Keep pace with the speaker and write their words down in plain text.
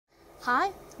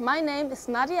Hi, my name is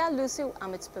Nadia Luciu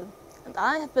Amitsbøl, and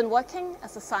I have been working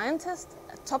as a scientist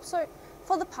at Topsoe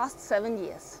for the past 7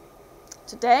 years.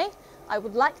 Today, I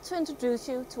would like to introduce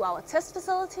you to our test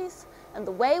facilities and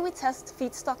the way we test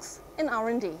feedstocks in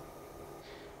R&D.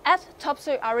 At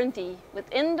Topsoe R&D,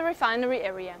 within the refinery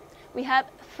area, we have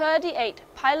 38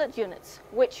 pilot units,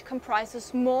 which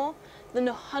comprises more than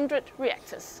 100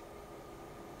 reactors.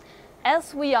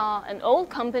 As we are an old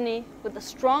company with a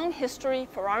strong history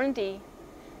for R&D,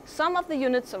 some of the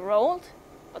units are old,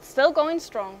 but still going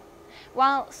strong,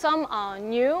 while some are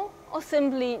new or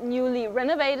simply newly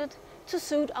renovated to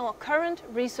suit our current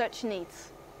research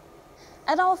needs.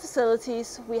 At our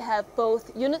facilities, we have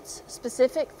both units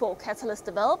specific for catalyst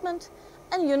development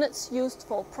and units used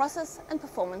for process and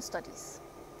performance studies.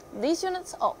 These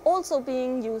units are also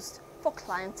being used for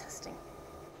client testing.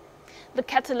 The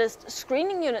catalyst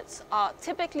screening units are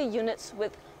typically units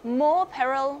with more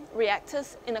parallel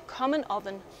reactors in a common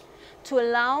oven to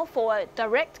allow for a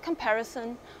direct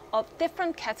comparison of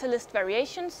different catalyst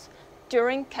variations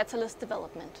during catalyst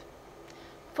development.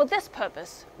 For this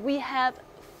purpose, we have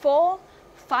 4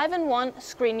 5-in-1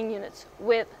 screening units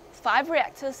with 5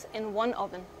 reactors in one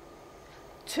oven,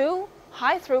 2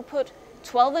 high-throughput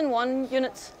 12-in-1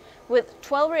 units with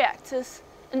 12 reactors,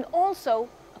 and also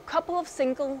a couple of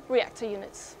single reactor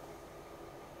units.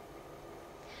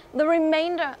 The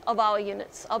remainder of our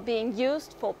units are being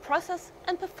used for process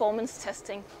and performance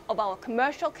testing of our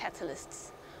commercial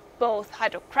catalysts, both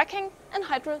hydrocracking and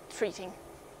hydrotreating.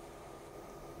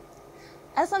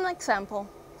 As an example,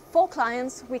 for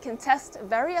clients, we can test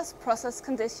various process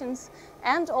conditions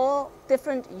and or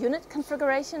different unit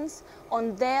configurations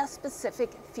on their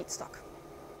specific feedstock.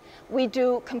 We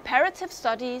do comparative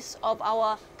studies of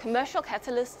our commercial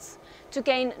catalysts to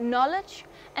gain knowledge,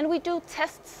 and we do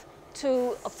tests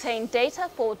to obtain data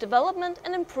for development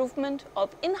and improvement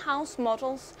of in-house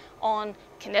models on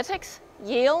kinetics,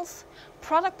 yields,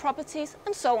 product properties,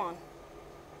 and so on.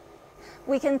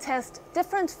 We can test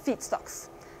different feedstocks.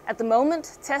 At the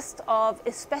moment, tests of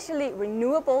especially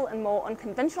renewable and more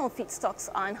unconventional feedstocks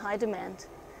are in high demand.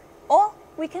 Or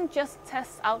we can just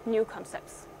test out new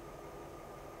concepts.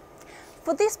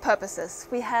 For these purposes,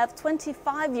 we have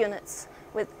 25 units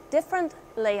with different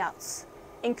layouts,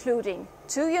 including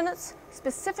 2 units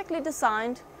specifically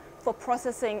designed for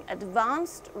processing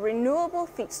advanced renewable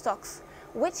feedstocks,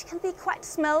 which can be quite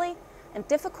smelly and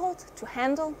difficult to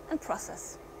handle and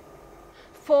process.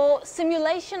 For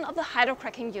simulation of the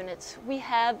hydrocracking units, we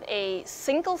have a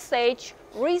single-stage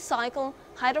recycle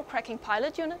hydrocracking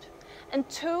pilot unit and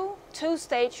 2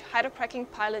 two-stage hydrocracking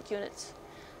pilot units.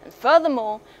 And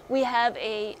furthermore, we have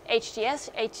a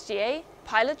HDS-HDA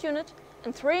pilot unit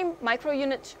and 3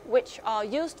 micro-units which are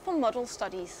used for model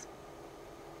studies.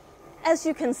 As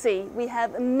you can see, we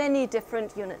have many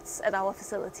different units at our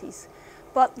facilities,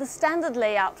 but the standard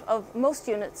layout of most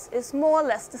units is more or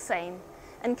less the same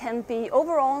and can be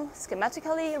overall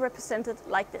schematically represented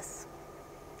like this.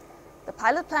 The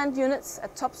pilot plant units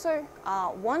at Topsoe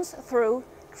are once-through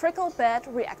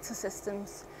trickle-bed reactor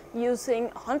systems using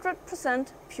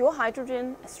 100% pure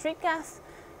hydrogen as street gas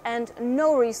and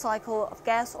no recycle of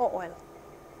gas or oil.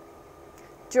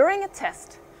 During a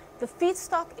test, the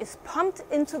feedstock is pumped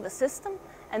into the system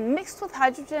and mixed with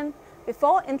hydrogen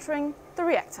before entering the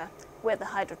reactor, where the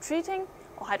hydrotreating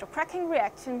or hydrocracking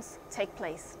reactions take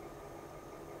place.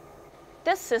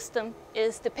 This system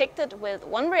is depicted with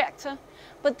 1 reactor,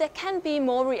 but there can be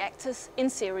more reactors in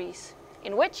series,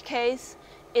 in which case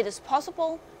it is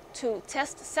possible to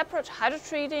test separate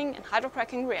hydrotreating and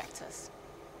hydrocracking reactors.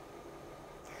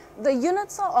 The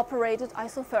units are operated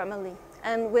isothermally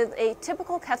and with a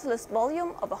typical catalyst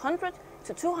volume of 100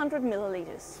 to 200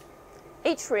 milliliters.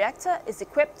 Each reactor is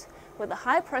equipped with a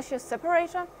high-pressure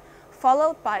separator,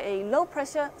 followed by a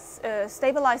low-pressure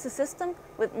stabilizer system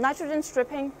with nitrogen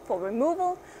stripping for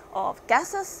removal of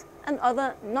gases and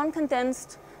other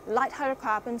non-condensed light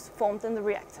hydrocarbons formed in the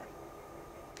reactor.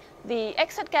 The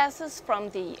exit gases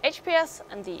from the HPS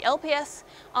and the LPS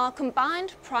are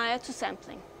combined prior to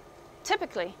sampling.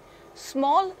 Typically,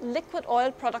 small liquid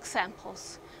oil product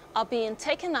samples are being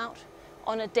taken out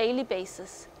on a daily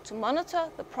basis to monitor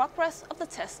the progress of the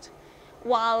test,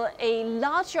 while a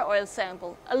larger oil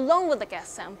sample along with the gas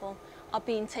sample are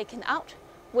being taken out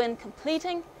when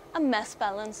completing a mass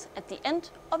balance at the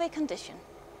end of a condition.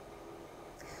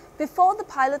 Before the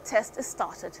pilot test is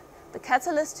started, the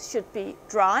catalyst should be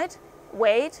dried,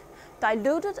 weighed,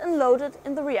 diluted and loaded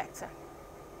in the reactor.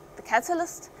 The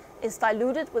catalyst is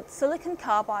diluted with silicon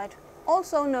carbide,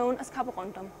 also known as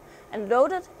carborundum, and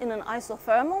loaded in an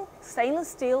isothermal stainless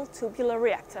steel tubular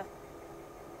reactor.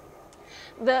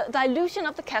 The dilution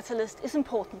of the catalyst is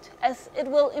important as it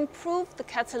will improve the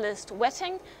catalyst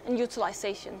wetting and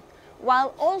utilization,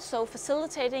 while also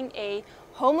facilitating a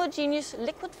homogeneous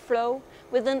liquid flow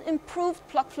with an improved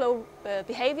plug flow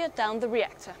behavior down the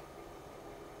reactor.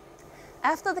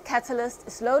 After the catalyst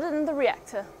is loaded in the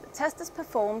reactor, the test is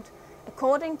performed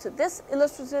according to this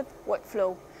illustrative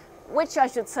workflow, which I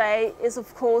should say is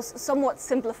of course somewhat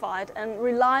simplified and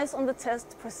relies on the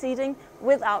test proceeding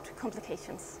without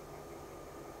complications.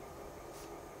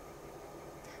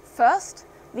 First,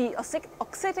 the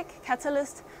oxidic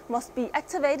catalyst must be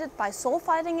activated by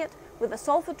sulfiding it with a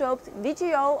sulfur-doped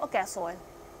VGO or gas oil.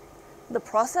 The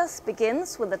process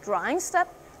begins with a drying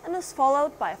step and is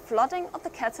followed by a flooding of the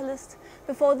catalyst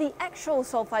before the actual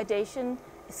sulfidation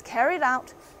is carried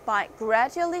out by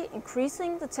gradually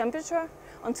increasing the temperature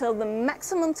until the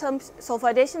maximum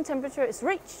sulfidation temperature is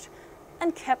reached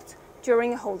and kept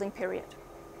during a holding period.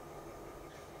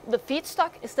 The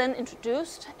feedstock is then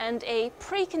introduced and a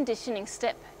preconditioning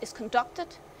step is conducted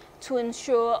to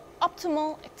ensure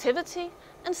optimal activity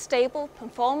and stable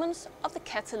performance of the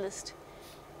catalyst,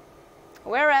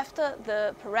 whereafter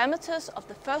the parameters of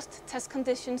the first test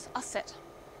conditions are set.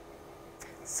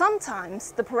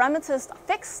 Sometimes the parameters are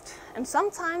fixed and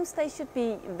sometimes they should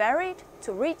be varied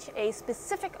to reach a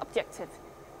specific objective.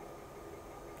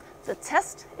 The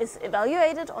test is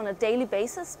evaluated on a daily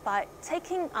basis by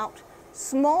taking out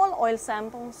small oil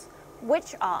samples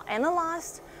which are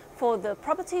analyzed for the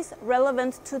properties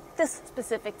relevant to this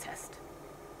specific test.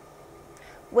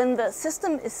 When the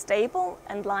system is stable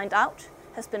and lined out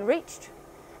has been reached,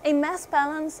 a mass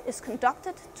balance is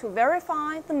conducted to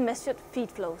verify the measured feed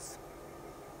flows.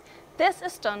 This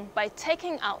is done by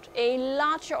taking out a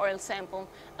larger oil sample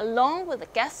along with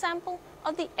a gas sample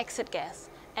of the exit gas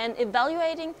and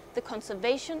evaluating the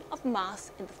conservation of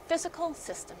mass in the physical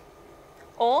system.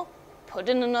 Or, put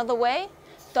in another way,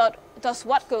 does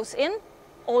what goes in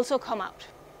also come out?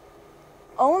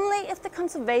 Only if the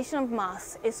conservation of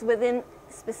mass is within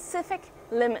specific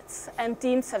limits and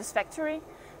deemed satisfactory,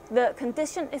 the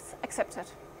condition is accepted.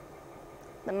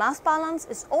 The mass balance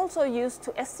is also used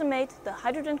to estimate the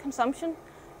hydrogen consumption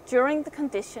during the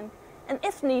condition, and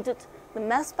if needed, the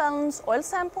mass balance oil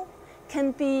sample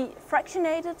can be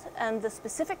fractionated and the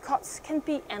specific cuts can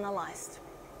be analyzed.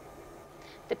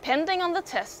 Depending on the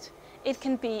test, it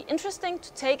can be interesting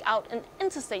to take out an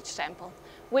interstage sample,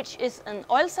 which is an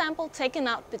oil sample taken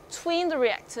out between the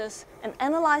reactors, and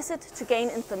analyze it to gain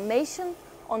information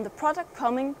on the product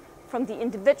coming from the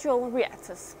individual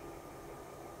reactors.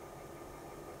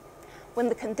 When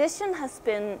the condition has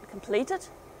been completed,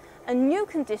 a new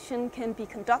condition can be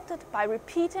conducted by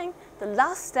repeating the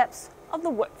last steps of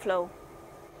the workflow.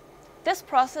 This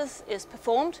process is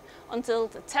performed until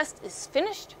the test is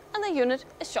finished and the unit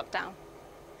is shut down.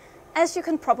 As you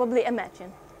can probably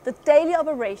imagine, the daily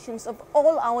operations of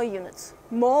all our units,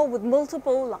 more with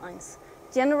multiple lines,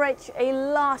 generate a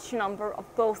large number of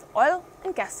both oil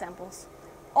and gas samples,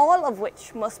 all of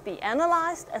which must be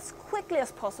analyzed as quickly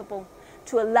as possible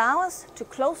to allow us to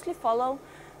closely follow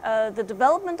the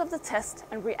development of the test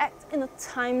and react in a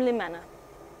timely manner.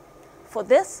 For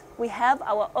this, we have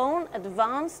our own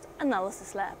advanced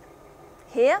analysis lab.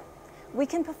 Here, we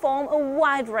can perform a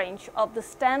wide range of the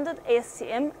standard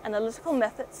ASTM analytical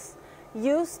methods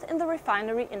used in the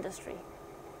refinery industry.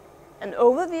 An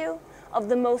overview of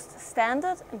the most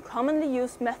standard and commonly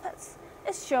used methods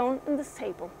is shown in this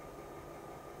table.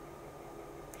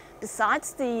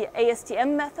 Besides the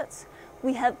ASTM methods,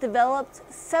 we have developed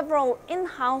several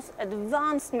in-house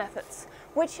advanced methods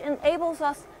which enables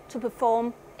us to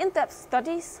perform in-depth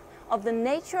studies of the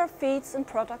nature of feeds and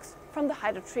products from the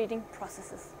hydrotreating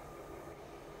processes.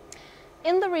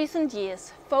 In the recent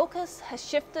years, focus has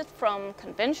shifted from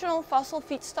conventional fossil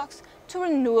feedstocks to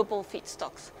renewable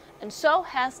feedstocks, and so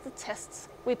has the tests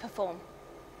we perform.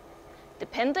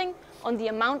 Depending on the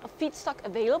amount of feedstock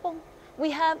available,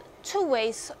 we have two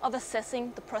ways of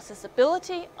assessing the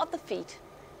processability of the feed,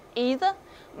 either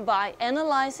by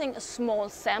analyzing a small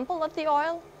sample of the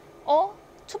oil or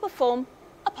to perform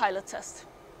a pilot test.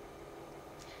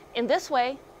 In this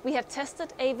way, we have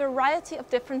tested a variety of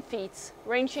different feeds,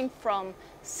 ranging from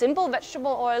simple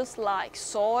vegetable oils like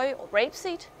soy or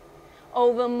rapeseed,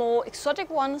 over more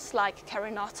exotic ones like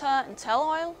carinata and tall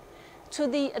oil, to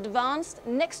the advanced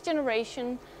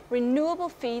next-generation renewable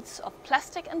feeds of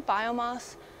plastic and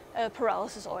biomass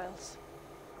pyrolysis oils.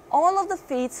 All of the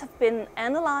feeds have been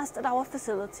analyzed at our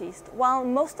facilities, while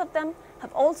most of them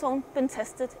have also been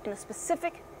tested in a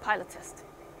specific pilot test.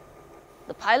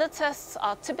 The pilot tests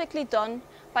are typically done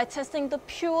by testing the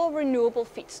pure renewable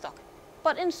feedstock,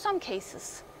 but in some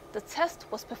cases, the test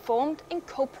was performed in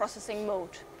co-processing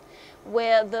mode,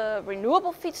 where the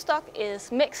renewable feedstock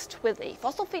is mixed with a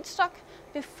fossil feedstock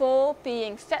before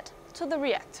being fed to the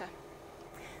reactor.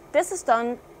 This is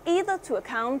done either to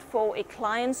account for a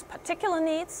client's particular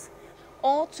needs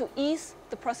or to ease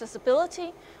the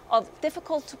processability of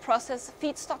difficult to process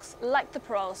feedstocks like the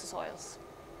pyrolysis oils.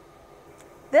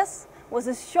 This was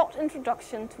a short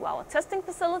introduction to our testing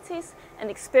facilities and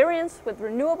experience with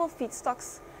renewable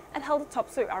feedstocks at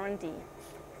Topsoe R&D.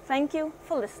 Thank you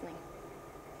for listening.